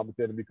way of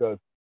compensating because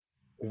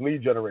it's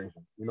lead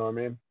generation. You know what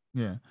I mean?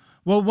 Yeah.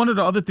 Well, one of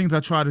the other things I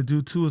try to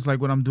do too is like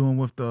what I'm doing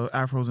with the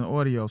Afros and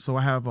audio. So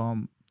I have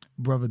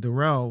brother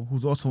Darrell,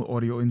 who's also an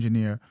audio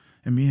engineer,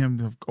 and me and him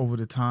have, over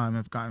the time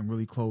have gotten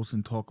really close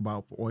and talk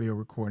about audio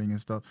recording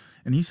and stuff.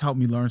 And he's helped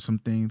me learn some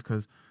things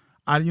because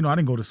I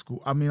didn't go to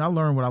school. I mean, I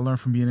learned what I learned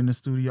from being in the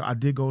studio. I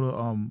did go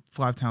to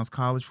Five Towns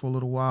College for a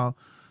little while.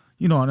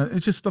 And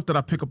it's just stuff that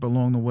I pick up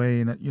along the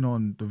way, and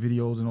and the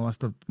videos and all that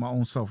stuff, my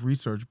own self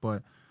research.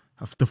 But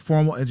the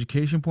formal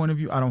education point of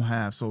view, I don't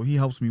have. So he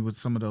helps me with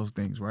some of those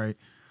things, right?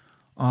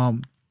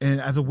 Um, and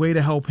as a way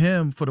to help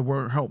him for the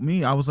work help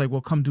me, I was like,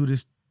 well, come do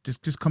this,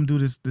 just come do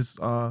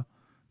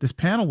this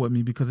panel with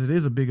me because it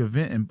is a big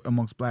event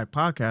amongst Black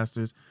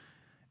podcasters,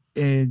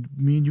 and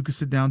me and you can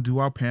sit down, do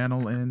our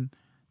panel, and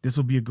this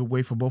will be a good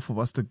way for both of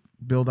us to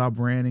build our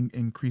brand and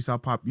increase our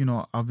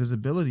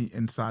visibility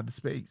inside the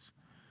space.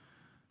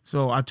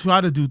 So I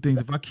try to do things.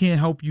 If I can't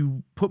help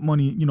you put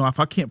money, if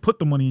I can't put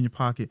the money in your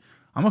pocket,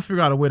 I'm gonna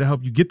figure out a way to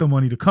help you get the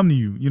money to come to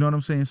you. You know what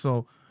I'm saying?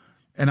 So,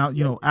 and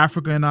Yeah.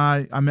 Africa and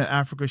I met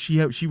Africa.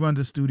 She runs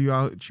a studio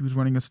out. She was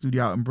running a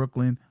studio out in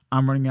Brooklyn.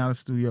 I'm running out a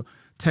studio.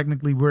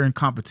 Technically, we're in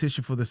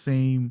competition for the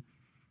same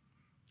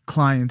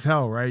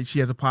clientele, right? She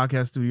has a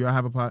podcast studio. I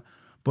have a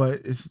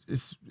but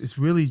it's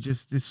really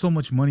just there's so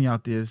much money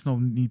out there. There's no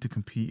need to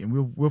compete, and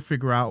we'll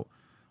figure how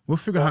Well,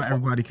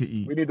 everybody could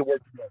eat. we need to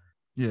work together.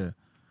 Yeah.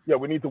 Yeah,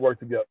 we need to work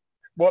together.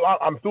 Well,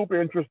 I'm super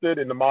interested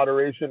in the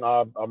moderation.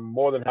 I'm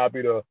more than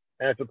happy to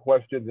answer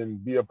questions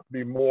and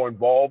be more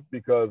involved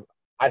because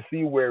I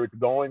see where it's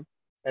going.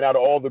 And out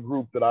of all the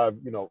groups that I've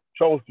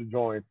chose to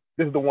join,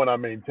 this is the one I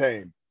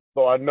maintain.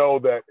 So I know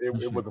that it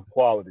Appreciate was it. a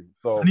quality. I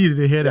So needed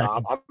to hear yeah,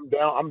 that. I'm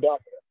down. I'm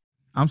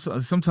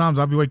down. Sometimes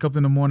I'll be wake up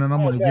in the morning.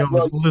 I'm Oh like, man, yo,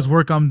 well, all this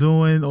work I'm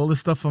doing, all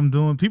this stuff I'm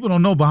doing. People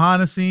don't know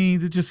behind the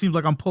scenes. It just seems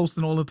like I'm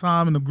posting all the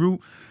time in the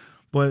group,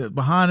 but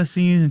behind the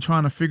scenes and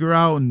trying to figure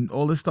out and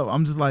all this stuff,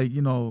 I'm just like,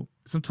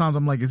 sometimes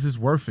I'm like, is this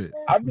worth it?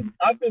 I've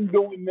been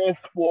doing this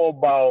for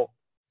about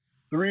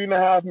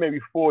 3.5, maybe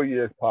 4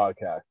 years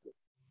podcasting.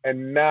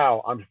 And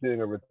now I'm seeing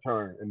a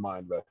return in my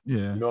investment.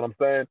 Yeah. You know what I'm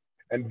saying?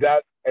 And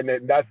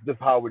that's just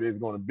how it is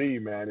going to be,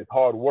 man. It's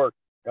hard work.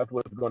 That's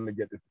what's going to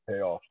get this to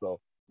pay off. So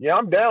yeah,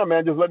 I'm down,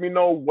 man. Just let me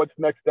know what's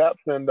next steps,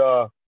 and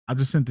I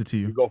just sent it to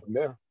we you. go from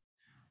there.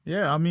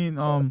 Yeah, I mean,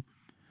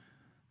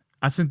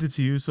 I sent it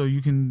to you so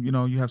you can,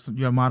 you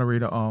have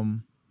moderator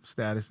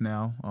status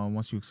now.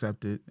 Once you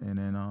accept it, and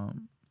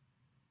then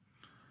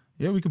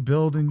yeah, we could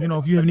build. And Okay,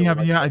 if I you have sent any it have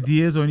right any now.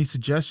 ideas or any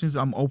suggestions,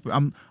 I'm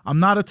open. I'm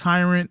not a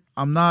tyrant.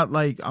 I'm not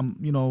like I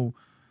know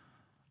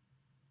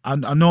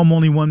I'm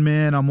only one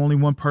man. I'm only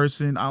one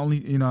person. I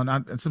only,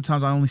 and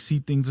sometimes I only see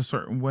things a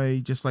certain way,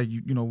 just like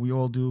we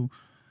all do.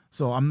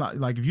 So I'm not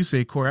like if you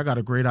say, Corey, I got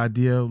a great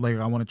idea, like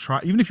I want to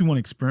try. Even if you want to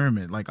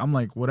experiment, like I'm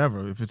like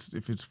whatever. If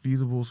it's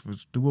feasible, if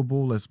it's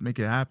doable, let's make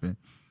it happen.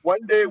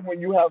 One day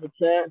when you have a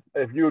chance,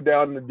 if you're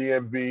down in the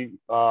DMV,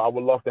 I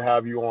would love to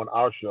have you on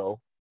our show.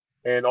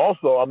 And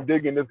also, I'm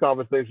digging this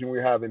conversation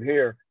we're having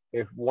here.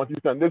 If once you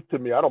send this to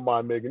me, I don't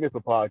mind making this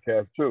a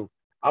podcast too.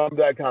 I'm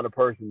that kind of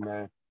person,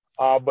 man.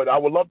 But I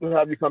would love to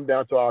have you come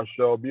down to our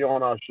show, be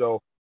on our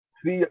show,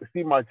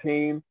 see my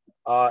team,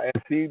 and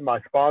see my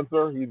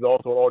sponsor. He's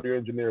also an audio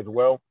engineer as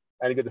well,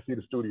 and you get to see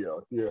the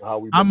studio, see how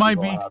we I make this might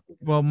all be. happen.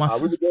 Well, my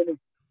We've been sister. doing this.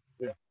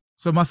 Yeah.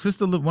 So my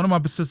sister, one of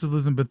my sisters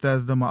lives in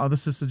Bethesda. My other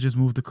sister just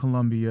moved to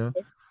Columbia.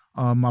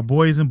 My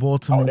boy is in Oh, they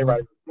Baltimore.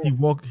 right.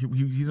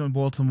 He's in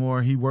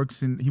Baltimore. He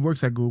works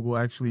at Google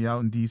actually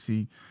out in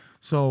DC.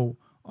 So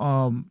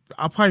I'm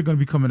probably gonna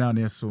be coming out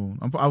there soon.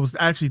 I was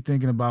actually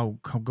thinking about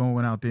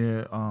going out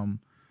there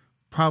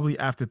probably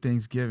after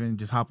Thanksgiving.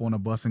 Just hop on a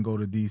bus and go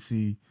to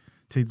DC.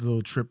 Take the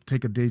little trip.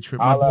 Take a day trip.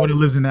 My I'll daughter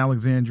lives in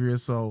Alexandria,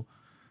 so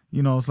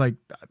it's like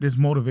there's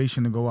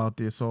motivation to go out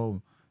there.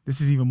 So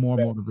this is even more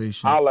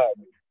motivation. Holla at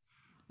me.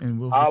 And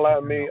we'll Holla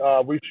at me.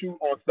 We shoot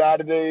on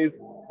Saturdays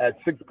at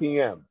 6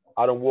 p.m.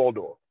 out in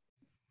Waldorf.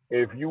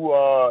 If you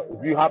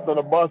hopped on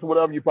a bus or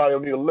whatever, you probably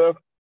don't need a lift.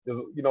 Just,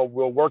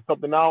 we'll work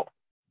something out.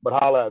 But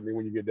holla at me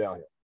when you get down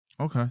here.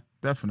 Okay,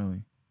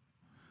 definitely.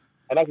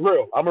 And that's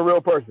real. I'm a real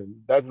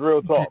person. That's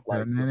real talk. Yeah,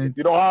 Like man. if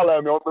you don't holler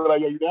at me, I'll be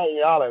like, you down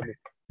here, holla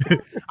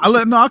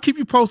at me. I'll keep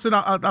you posted.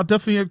 I'll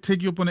definitely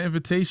take you up on the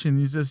invitation.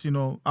 You just,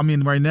 I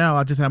mean, right now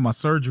I just had my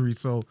surgery,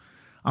 so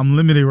I'm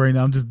limited right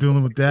now. I'm just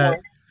dealing with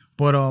that.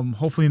 But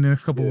hopefully in the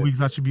next couple of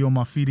weeks I should be on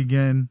my feet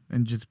again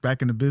and just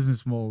back in the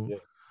business mode.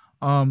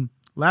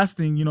 Last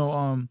thing,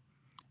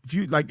 if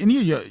you like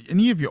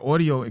any of your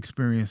audio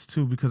experience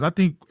too, because I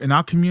think in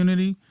our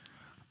community,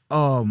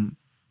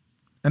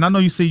 and I know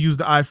you say use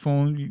the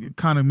iPhone, it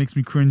kind of makes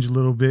me cringe a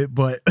little bit,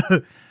 but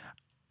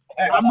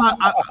I'm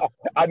not.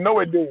 I know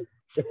it do.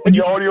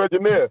 You're audio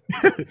engineer.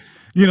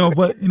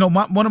 But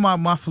one of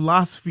my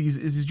philosophies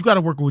is you got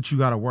to work with what you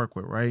got to work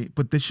with, right?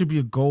 But there should be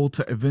a goal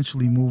to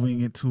eventually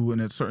moving into in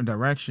a certain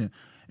direction.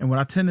 And what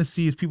I tend to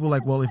see is people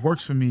like, well, it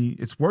works for me,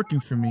 it's working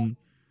for me,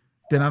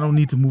 then I don't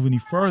need to move any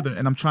further.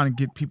 And I'm trying to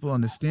get people to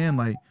understand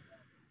like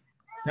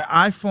the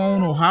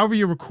iPhone or however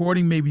you're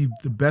recording may be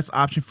the best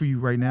option for you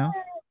right now.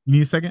 You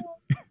need a second?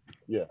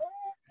 Yeah.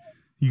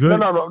 You good?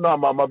 No,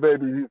 my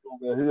baby.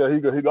 He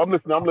good. I'm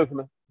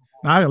listening.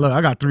 Look,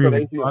 I got 3 of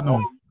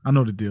them. I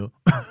know the deal.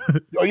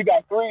 Oh, you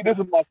got 3? This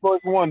is my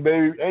first one,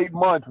 baby. 8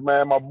 months,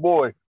 man. My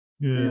boy.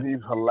 Yeah.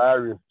 He's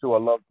hilarious too. I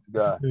love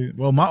this guy.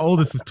 Well, my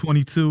oldest is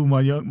 22.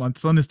 My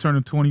son is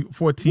turning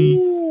 14.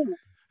 Ooh.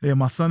 Yeah,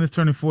 my son is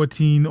turning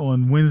 14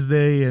 on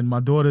Wednesday, and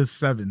my daughter's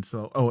 7.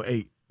 So,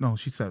 8. No,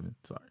 she's 7.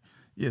 Sorry.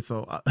 Yeah.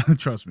 So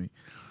trust me,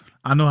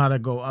 I know how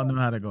that go. I know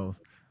how that goes.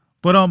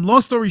 But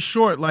long story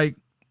short, like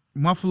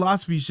my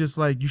philosophy is just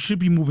like you should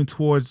be moving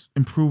towards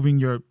improving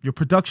your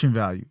production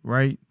value,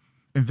 right?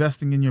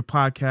 Investing in your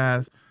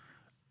podcast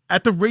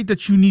at the rate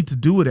that you need to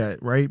do it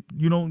at, right?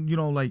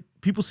 Like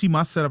people see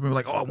my setup and be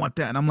like, oh, I want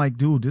that. And I'm like,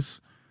 dude,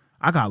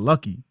 I got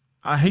lucky.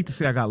 I hate to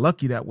say I got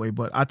lucky that way,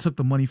 but I took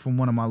the money from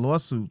one of my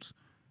lawsuits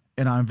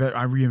and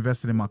I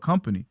reinvested in my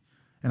company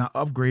and I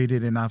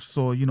upgraded and I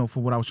saw, for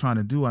what I was trying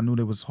to do, I knew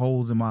there was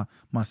holes in my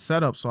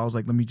setup. So I was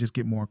like, let me just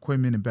get more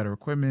equipment and better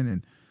equipment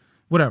and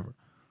whatever.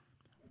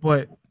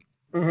 But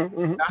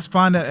I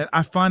find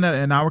that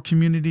in our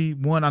community,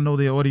 one, I know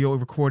the audio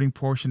recording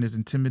portion is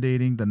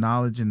intimidating. The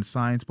knowledge and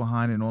science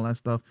behind it and all that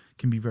stuff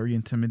can be very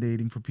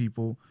intimidating for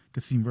people. It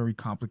can seem very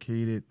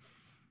complicated.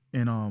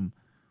 And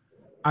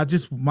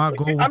my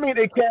goal. I mean,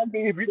 it can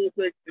be if you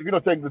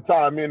don't take the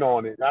time in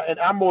on it. And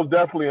I most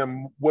definitely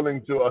am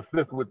willing to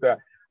assist with that.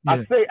 Yeah.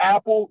 I say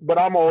Apple, but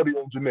I'm an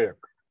audio engineer.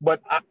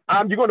 But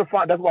you're going to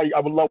find that's why I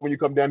would love when you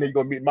come down here. You're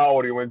going to meet my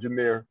audio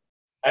engineer,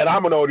 and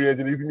I'm an audio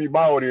engineer. You can meet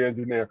my audio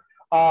engineer.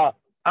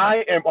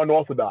 I am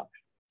unorthodox.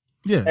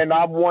 Yeah. And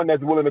I'm one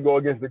that's willing to go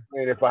against the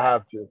grain if I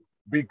have to,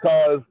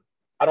 because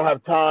I don't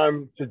have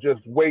time to just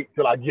wait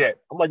till I get.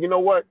 I'm like, you know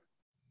what?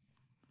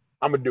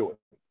 I'm going to do it.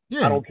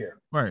 Yeah. I don't care.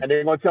 Right. And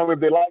they're going to tell me if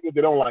they like it,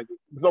 they don't like it.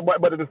 So,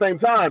 but at the same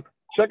time,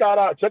 check out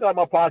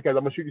my podcast.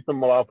 I'm going to shoot you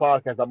some of our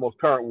podcasts, our most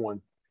current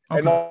ones. Okay.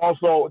 And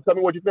also tell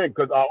me what you think,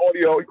 because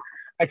audio,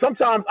 and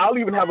sometimes I'll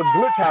even have a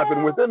glitch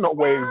happen within the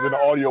waves, in the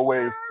audio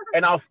waves,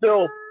 and I'll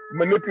still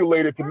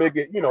manipulate it to make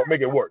it,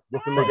 make it work,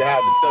 just to make it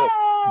happen. So,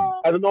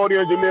 as an audio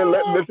engineer,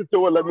 listen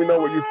to it. Let me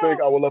know what you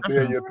think. I would love to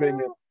hear your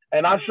opinion.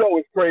 And our show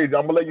is crazy.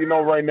 I'm gonna let you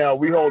know right now.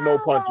 We hold no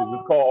punches.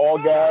 It's called all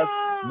gas,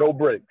 no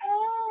brakes.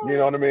 You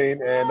know what I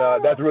mean?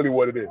 And that's really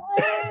what it is.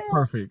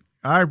 Perfect.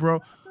 All right, bro.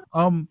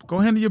 Go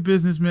handle your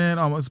business, man.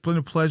 It's been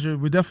a pleasure.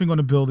 We're definitely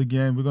gonna build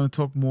again. We're gonna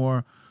talk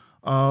more.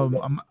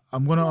 I'm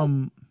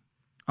gonna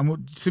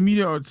send me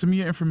your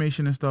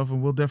information and stuff,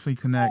 and we'll definitely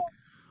connect.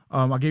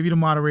 I gave you the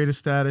moderator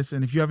status,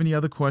 and if you have any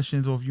other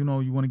questions or if you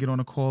want to get on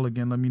a call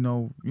again, let me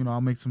know.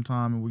 I'll make some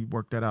time and we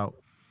work that out.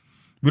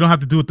 We don't have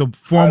to do it the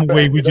formal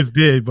way we just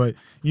did, but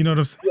you know what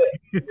I'm saying.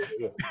 Yeah.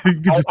 I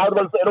was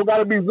about to say, it don't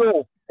gotta be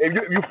Zoom. If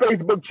you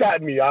Facebook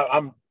chat me,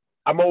 I'm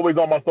always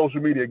on my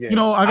social media again.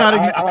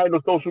 I have no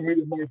social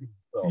media.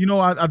 So.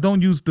 I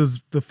don't use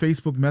the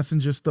Facebook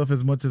Messenger stuff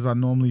as much as I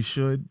normally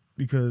should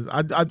because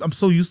I'm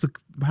so used to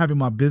having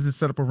my business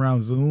set up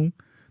around Zoom.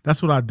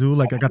 That's what I do.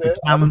 Like I got the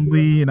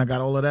Calendly and I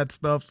got all of that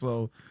stuff.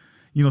 So,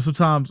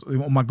 sometimes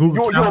on my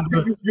Google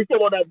Calendar. You're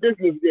still on that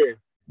business game.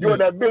 You're in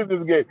that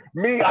business game.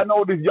 Me, I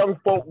know these young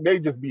folk, they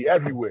just be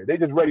everywhere. They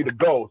just ready to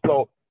go.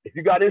 So if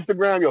you got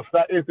Instagram, you'll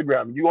start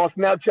Instagram. You on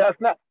Snapchat,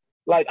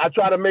 like I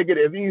try to make it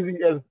as easy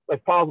as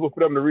possible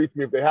for them to reach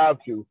me if they have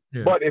to.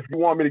 Yeah. But if you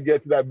want me to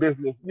get to that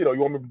business, you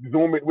want me to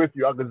Zoom it with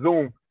you, I can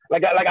Zoom.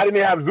 Like I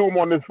didn't have Zoom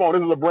on this phone.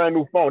 This is a brand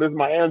new phone. This is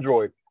my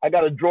Android. I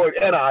got a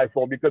Droid and an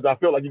iPhone because I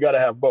feel like you got to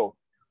have both.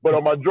 But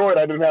on my Droid,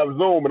 I didn't have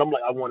Zoom, and I'm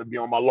like, I want to be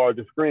on my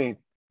larger screen.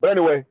 But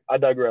anyway, I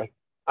digress.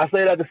 I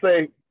say that to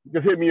say,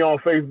 just hit me on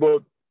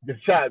Facebook,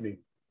 just chat me.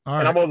 All right.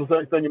 And I'm also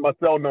sending you my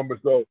cell number,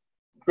 so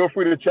feel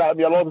free to chat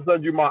me. I'll also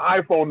send you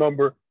my iPhone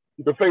number.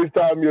 You can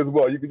FaceTime me as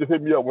well. You can just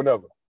hit me up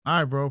whenever. All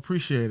right, bro.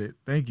 Appreciate it.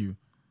 Thank you.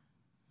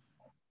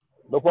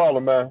 No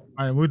problem, man.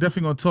 All right, we're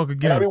definitely gonna talk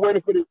And I'll again. be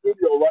waiting for this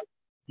video, right?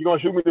 You're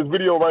gonna shoot me this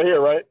video right here,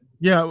 right?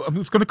 Yeah,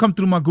 it's gonna come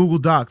through my Google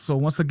Docs. So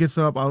once it gets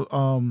up,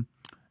 I'll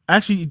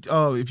actually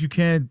if you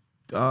can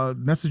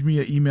message me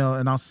an email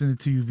and I'll send it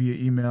to you via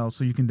email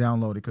so you can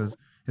download it because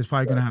it's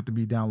probably gonna have to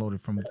be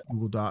downloaded from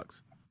Google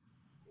Docs.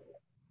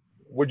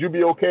 Would you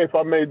be okay if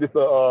I made this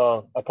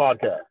a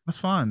podcast? That's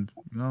fine.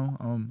 You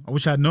know, I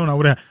wish I'd known.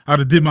 I'd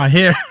have did my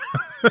hair.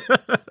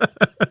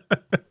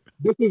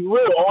 This is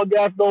real. All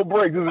gas, no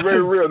brakes. This is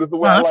very real. This is the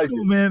way No, I that's like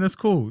cool, it. man. That's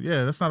cool.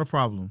 Yeah, that's not a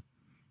problem.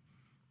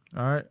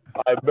 All right.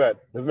 I bet.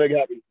 Let's make it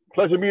happen.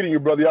 Pleasure meeting you,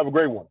 brother. You have a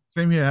great one.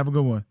 Same here. Have a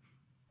good one.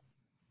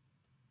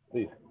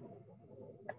 Peace.